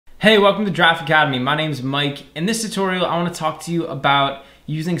Hey, welcome to Draft Academy. My name is Mike. In this tutorial, I want to talk to you about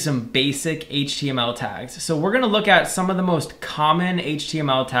using some basic HTML tags. So we're going to look at some of the most common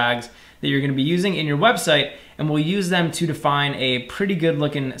HTML tags that you're going to be using in your website, and we'll use them to define a pretty good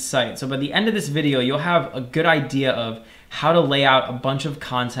looking site. So by the end of this video, you'll have a good idea of how to lay out a bunch of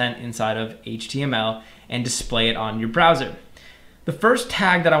content inside of HTML and display it on your browser. The first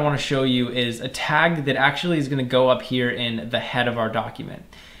tag that I want to show you is a tag that actually is going to go up here in the head of our document.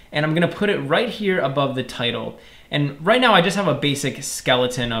 And I'm going to put it right here above the title. And right now I just have a basic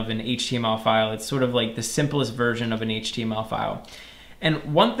skeleton of an HTML file. It's sort of like the simplest version of an HTML file.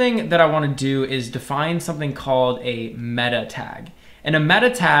 And one thing that I want to do is define something called a meta tag. And a meta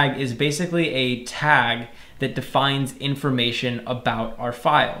tag is basically a tag that defines information about our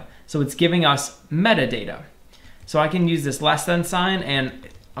file. So it's giving us metadata. So I can use this less than sign and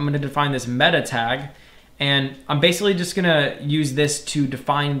I'm going to define this meta tag. And I'm basically just gonna use this to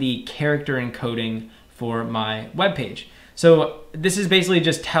define the character encoding for my web page. So this is basically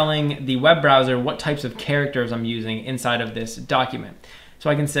just telling the web browser what types of characters I'm using inside of this document.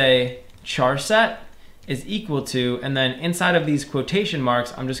 So I can say charset is equal to, and then inside of these quotation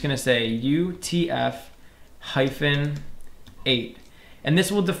marks, I'm just gonna say UTF-8. And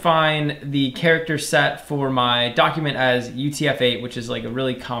this will define the character set for my document as UTF-8, which is like a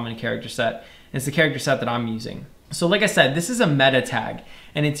really common character set. It's the character set that I'm using. So like I said, this is a meta tag,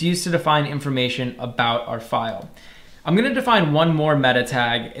 and it's used to define information about our file. I'm gonna define one more meta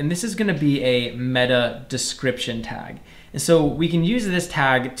tag, and this is gonna be a meta description tag. And so we can use this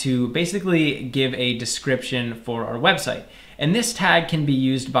tag to basically give a description for our website. And this tag can be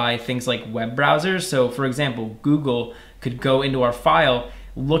used by things like web browsers. So for example, Google could go into our file,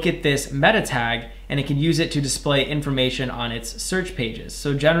 look at this meta tag, and it can use it to display information on its search pages.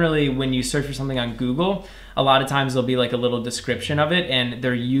 So generally when you search for something on Google, a lot of times there'll be like a little description of it, and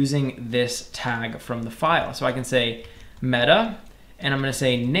they're using this tag from the file. So I can say meta, and I'm gonna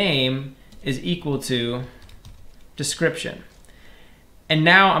say name is equal to description. And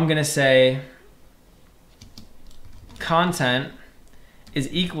now I'm gonna say content is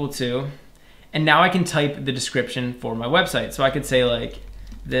equal to, and now I can type the description for my website. So I could say like,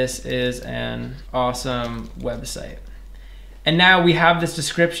 this is an awesome website. And now we have this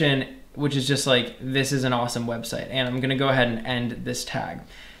description, which is just like, this is an awesome website. And I'm gonna go ahead and end this tag.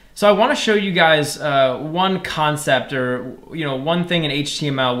 So I wanna show you guys one concept, or one thing in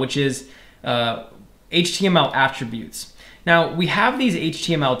HTML, which is HTML attributes. Now we have these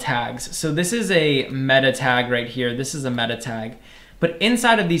HTML tags. So this is a meta tag right here. This is a meta tag. But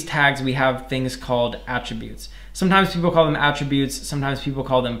inside of these tags, we have things called attributes. Sometimes people call them attributes, sometimes people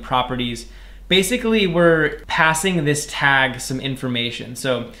call them properties. Basically, we're passing this tag some information.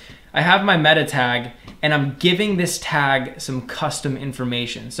 So I have my meta tag, and I'm giving this tag some custom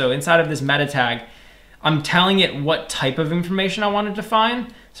information. So inside of this meta tag, I'm telling it what type of information I want to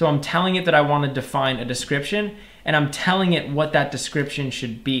define. So I'm telling it that I want to define a description, and I'm telling it what that description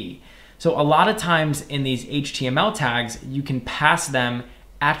should be. So a lot of times in these HTML tags, you can pass them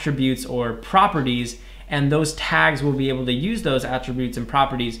attributes or properties, and those tags will be able to use those attributes and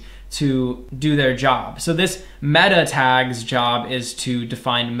properties to do their job. So this meta tag's job is to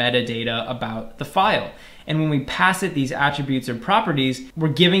define metadata about the file. And when we pass it these attributes or properties, we're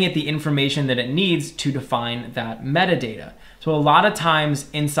giving it the information that it needs to define that metadata. So a lot of times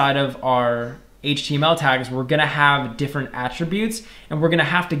inside of our HTML tags, we're gonna have different attributes, and we're gonna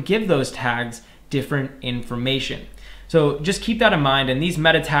have to give those tags different information. So just keep that in mind, and these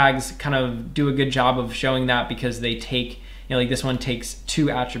meta tags kind of do a good job of showing that, because they take, like this one takes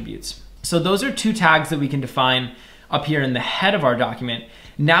 2 attributes. So those are 2 tags that we can define up here in the head of our document.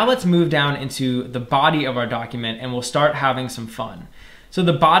 Now let's move down into the body of our document, and we'll start having some fun. So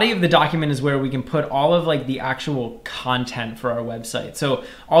the body of the document is where we can put all of like the actual content for our website. So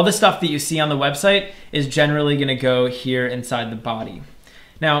all the stuff that you see on the website is generally gonna go here inside the body.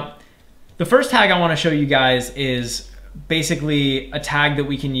 Now, the first tag I wanna show you guys is basically a tag that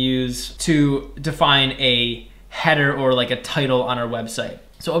we can use to define a header or like a title on our website.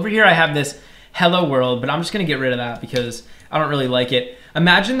 So over here I have this hello world, but I'm just gonna get rid of that because I don't really like it.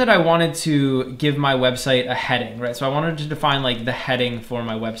 Imagine that I wanted to give my website a heading, right? So I wanted to define like the heading for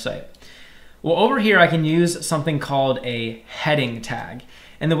my website. Well, over here I can use something called a heading tag.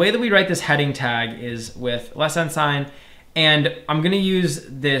 And the way that we write this heading tag is with less than sign, and I'm gonna use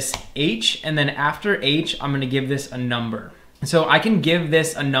this H, and then after H, I'm gonna give this a number. So I can give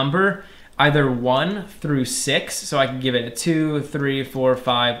this a number either 1 through 6. So I can give it a 2, 3, 4,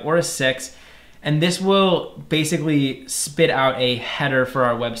 5, or a 6. And this will basically spit out a header for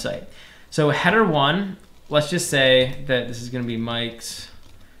our website. So header 1, let's just say that this is gonna be Mike's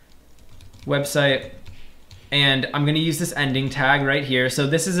website, and I'm going to use this ending tag right here. So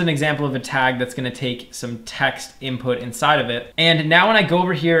this is an example of a tag that's going to take some text input inside of it. And now when I go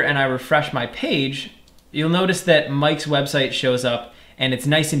over here and I refresh my page, you'll notice that Mike's website shows up and it's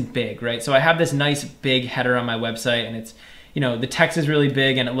nice and big, right? So I have this nice big header on my website, and it's, you know, the text is really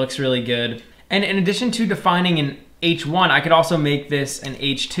big and it looks really good. And in addition to defining an H1, I could also make this an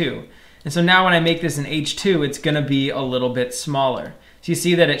H2. And so now when I make this an H2, it's going to be a little bit smaller. So you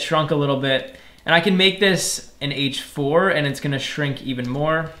see that it shrunk a little bit. And I can make this an H4 and it's going to shrink even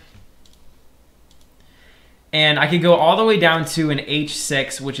more. And I could go all the way down to an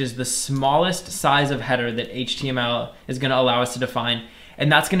H6, which is the smallest size of header that HTML is going to allow us to define.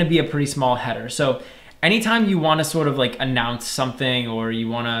 And that's going to be a pretty small header. So anytime you want to sort of like announce something, or you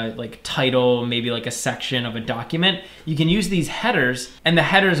want to like title maybe like a section of a document, you can use these headers, and the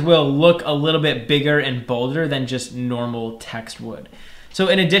headers will look a little bit bigger and bolder than just normal text would. So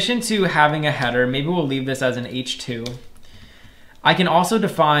in addition to having a header, maybe we'll leave this as an H2. I can also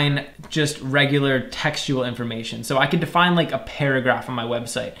define just regular textual information. So I could define like a paragraph on my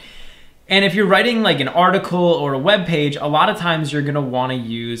website. And if you're writing like an article or a web page, a lot of times you're gonna wanna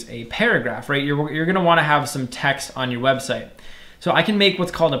use a paragraph, right? You're gonna wanna have some text on your website. So I can make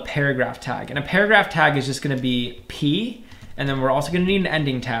what's called a paragraph tag. And a paragraph tag is just gonna be P, and then we're also gonna need an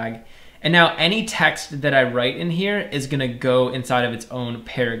ending tag. And now any text that I write in here is gonna go inside of its own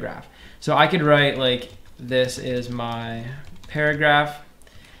paragraph. So I could write like, this is my paragraph.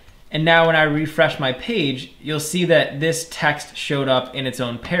 And now when I refresh my page, you'll see that this text showed up in its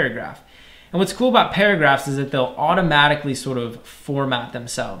own paragraph. And what's cool about paragraphs is that they'll automatically sort of format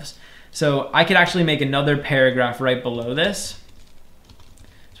themselves. So I could actually make another paragraph right below this.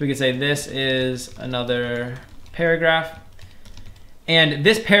 So we could say this is another paragraph. And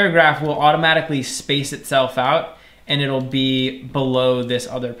this paragraph will automatically space itself out, and it'll be below this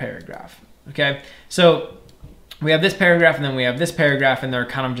other paragraph, okay? So we have this paragraph, and then we have this paragraph, and they're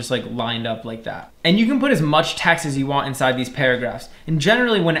kind of just like lined up like that. And you can put as much text as you want inside these paragraphs. And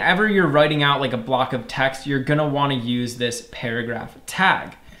generally, whenever you're writing out like a block of text, you're gonna wanna use this paragraph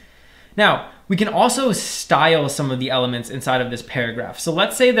tag. Now, we can also style some of the elements inside of this paragraph. So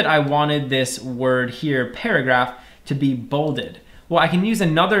let's say that I wanted this word here, paragraph, to be bolded. Well, I can use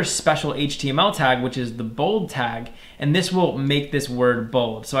another special HTML tag, which is the bold tag, and this will make this word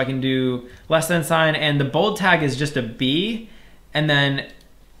bold. So I can do less than sign, and the bold tag is just a B, and then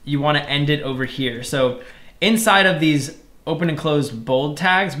you want to end it over here. So inside of these open and closed bold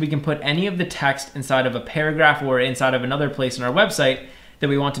tags, we can put any of the text inside of a paragraph or inside of another place in our website that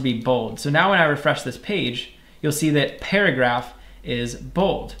we want to be bold. So now when I refresh this page, you'll see that paragraph is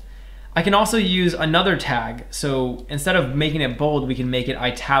bold. I can also use another tag. So instead of making it bold, we can make it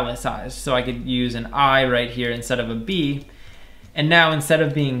italicized. So I could use an I right here instead of a B. And now instead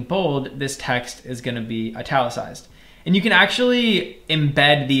of being bold, this text is gonna be italicized. And you can actually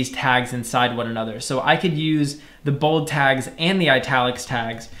embed these tags inside one another. So I could use the bold tags and the italics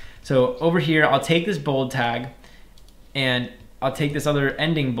tags. So over here, I'll take this bold tag and I'll take this other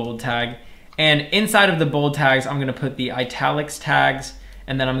ending bold tag. And inside of the bold tags, I'm gonna put the italics tags,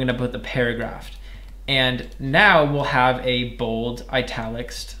 and then I'm gonna put the paragraph. And now we'll have a bold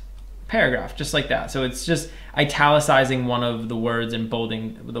italics paragraph, just like that. So it's just italicizing one of the words and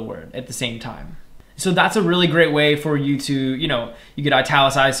bolding the word at the same time. So that's a really great way for you to, you could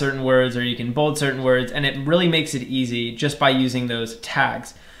italicize certain words or you can bold certain words, and it really makes it easy just by using those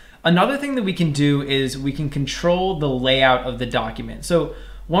tags. Another thing that we can do is we can control the layout of the document. So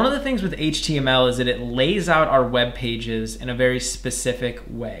one of the things with HTML is that it lays out our web pages in a very specific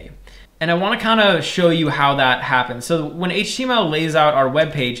way. And I want to kind of show you how that happens. So when HTML lays out our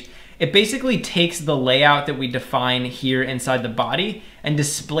web page, it basically takes the layout that we define here inside the body and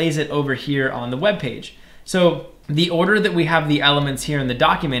displays it over here on the web page. So the order that we have the elements here in the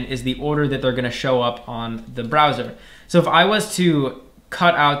document is the order that they're going to show up on the browser. So if I was to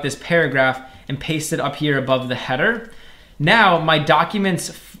cut out this paragraph and paste it up here above the header, now my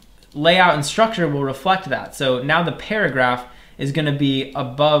document's layout and structure will reflect that. So now the paragraph is going to be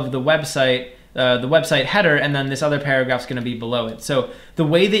above the website header, and then this other paragraph is going to be below it. So the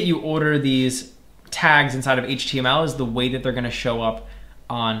way that you order these tags inside of HTML is the way that they're going to show up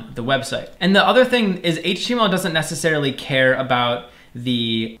on the website. And the other thing is HTML doesn't necessarily care about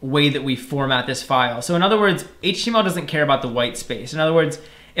the way that we format this file. So in other words, HTML doesn't care about the white space. In other words,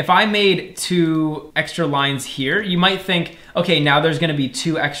 if I made 2 extra lines here, you might think, okay, now there's gonna be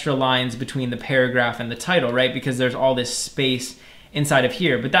 2 extra lines between the paragraph and the title, right? Because there's all this space inside of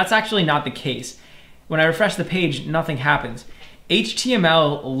here, but that's actually not the case. When I refresh the page, nothing happens.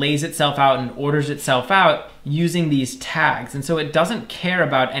 HTML lays itself out and orders itself out using these tags. And so it doesn't care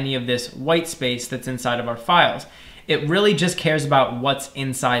about any of this white space that's inside of our files. It really just cares about what's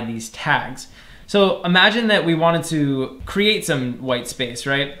inside these tags. So imagine that we wanted to create some white space,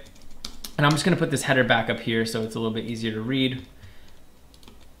 right? And I'm just gonna put this header back up here so it's a little bit easier to read.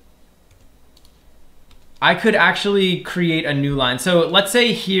 I could actually create a new line. So let's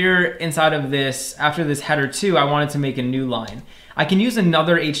say here inside of this, after this header 2, I wanted to make a new line. I can use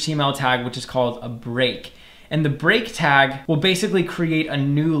another HTML tag, which is called a break. And the break tag will basically create a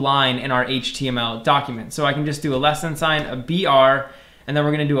new line in our HTML document. So I can just do a less than sign, a BR, and then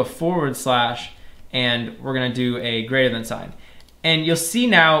we're gonna do a /, and we're gonna do a greater than sign. And you'll see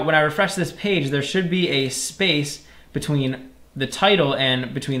now, when I refresh this page, there should be a space between the title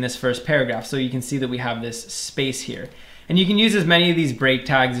and between this first paragraph. So you can see that we have this space here. And you can use as many of these break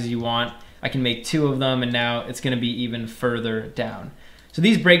tags as you want. I can make 2 of them, and now it's gonna be even further down. So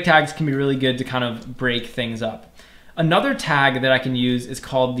these break tags can be really good to kind of break things up. Another tag that I can use is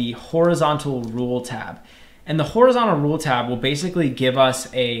called the horizontal rule tab. And the horizontal rule tab will basically give us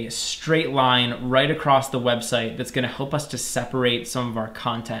a straight line right across the website that's gonna help us to separate some of our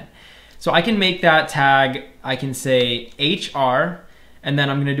content. So I can make that tag, I can say HR, and then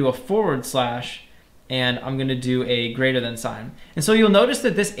I'm gonna do a /, and I'm gonna do a greater than sign. And so you'll notice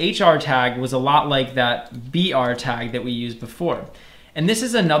that this HR tag was a lot like that BR tag that we used before. And this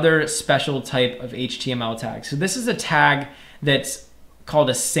is another special type of HTML tag. So this is a tag that's called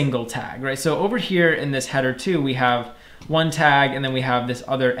a single tag, right? So over here in this header 2, we have one tag, and then we have this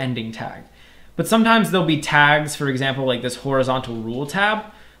other ending tag. But sometimes there'll be tags, for example, like this horizontal rule tab,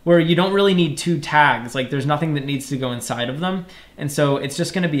 where you don't really need 2 tags. Like there's nothing that needs to go inside of them. And so it's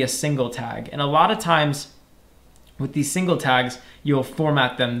just gonna be a single tag. And a lot of times with these single tags, you'll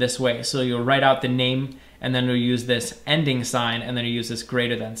format them this way. So you'll write out the name, and then you'll use this ending sign, and then you use this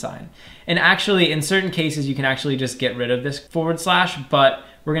greater than sign. And actually, in certain cases, you can actually just get rid of this /, but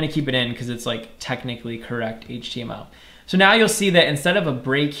we're gonna keep it in because it's like technically correct HTML. So now you'll see that instead of a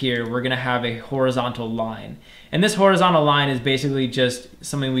break here, we're gonna have a horizontal line. And this horizontal line is basically just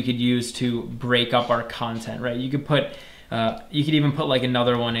something we could use to break up our content, right? You could even put like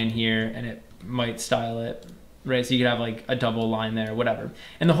another one in here, and it might style it, right? So you could have like a double line there, whatever.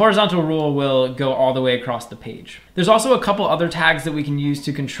 And the horizontal rule will go all the way across the page. There's also a couple other tags that we can use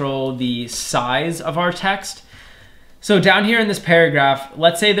to control the size of our text. So down here in this paragraph,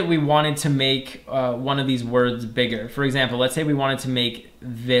 let's say that we wanted to make one of these words bigger. For example, let's say we wanted to make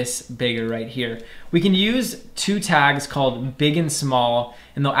this bigger right here. We can use 2 tags called big and small,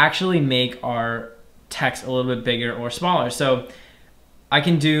 and they'll actually make our text a little bit bigger or smaller. So I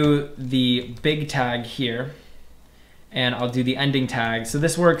can do the big tag here, and I'll do the ending tag. So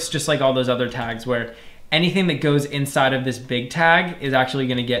this works just like all those other tags, where anything that goes inside of this big tag is actually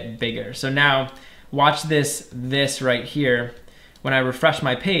gonna get bigger. So now, watch this right here. When I refresh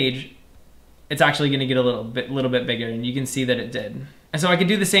my page, it's actually gonna get a little bit bigger, and you can see that it did. And so I could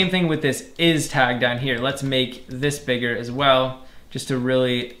do the same thing with this is tag down here. Let's make this bigger as well, just to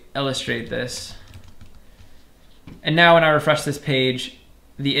really illustrate this. And now when I refresh this page,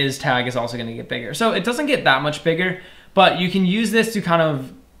 the is tag is also gonna get bigger. So it doesn't get that much bigger, but you can use this to kind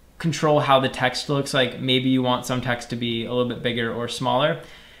of control how the text looks. Like maybe you want some text to be a little bit bigger or smaller.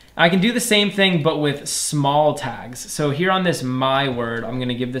 I can do the same thing, but with small tags. So here on this my word, I'm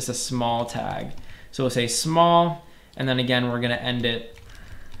gonna give this a small tag. So we'll say small, and then again, we're gonna end it.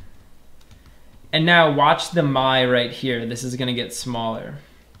 And now watch the my right here. This is gonna get smaller.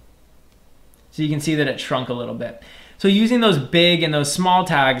 So you can see that it shrunk a little bit. So using those big and those small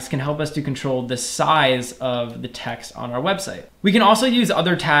tags can help us to control the size of the text on our website. We can also use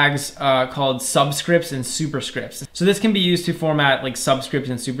other tags called subscripts and superscripts. So this can be used to format like subscripts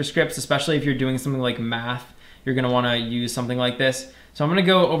and superscripts, especially if you're doing something like math, you're gonna wanna use something like this. So I'm gonna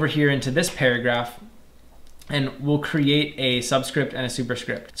go over here into this paragraph, and we'll create a subscript and a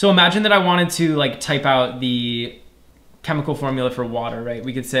superscript. So imagine that I wanted to like type out the chemical formula for water, right?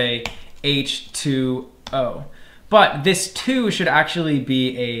 We could say H2O. But this 2 should actually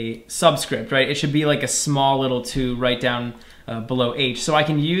be a subscript, right? It should be like a small little 2 right down below H. So I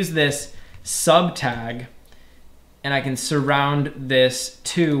can use this sub tag, and I can surround this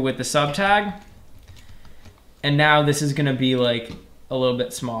 2 with the sub tag. And now this is gonna be like a little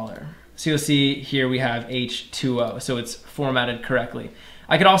bit smaller. So you'll see here we have H2O, so it's formatted correctly.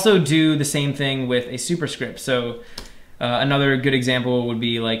 I could also do the same thing with a superscript. So another good example would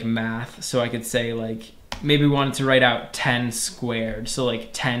be like math. So I could say like, maybe we wanted to write out 10 squared, so like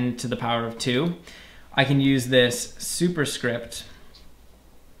 10 to the power of 2. I can use this superscript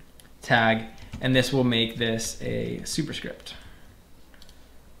tag, and this will make this a superscript.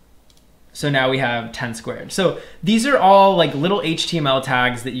 So now we have 10 squared. So these are all like little HTML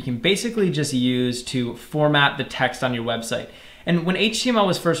tags that you can basically just use to format the text on your website. And when HTML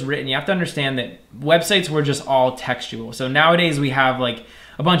was first written, you have to understand that websites were just all textual. So nowadays we have like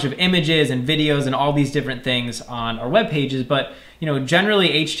a bunch of images and videos and all these different things on our web pages, but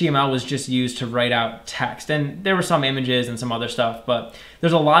generally HTML was just used to write out text. And there were some images and some other stuff, but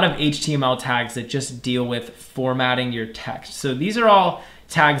there's a lot of HTML tags that just deal with formatting your text. So these are all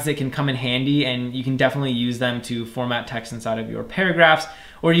tags that can come in handy, and you can definitely use them to format text inside of your paragraphs,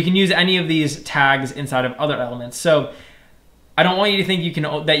 or you can use any of these tags inside of other elements. So I don't want you to think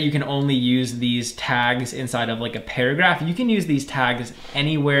that you can only use these tags inside of like a paragraph. You can use these tags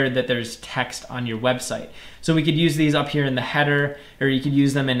anywhere that there's text on your website. So we could use these up here in the header, or you could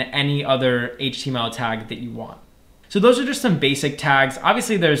use them in any other HTML tag that you want. So those are just some basic tags.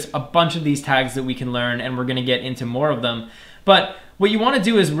 Obviously there's a bunch of these tags that we can learn, and we're gonna get into more of them. But what you wanna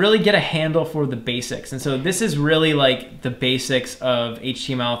do is really get a handle for the basics. And so this is really like the basics of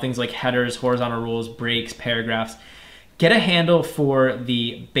HTML, things like headers, horizontal rules, breaks, paragraphs. Get a handle for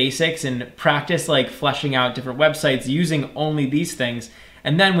the basics and practice like fleshing out different websites using only these things.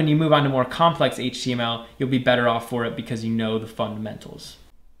 And then when you move on to more complex HTML, you'll be better off for it because you know the fundamentals.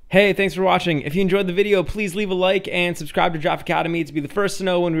 Hey, thanks for watching. If you enjoyed the video, please leave a like and subscribe to Draft Academy to be the first to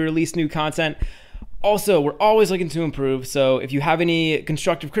know when we release new content. Also, we're always looking to improve, so if you have any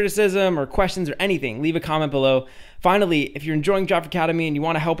constructive criticism or questions or anything, leave a comment below. Finally, if you're enjoying Draft Academy and you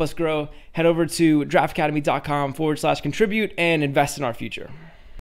want to help us grow, head over to draftacademy.com/contribute and invest in our future.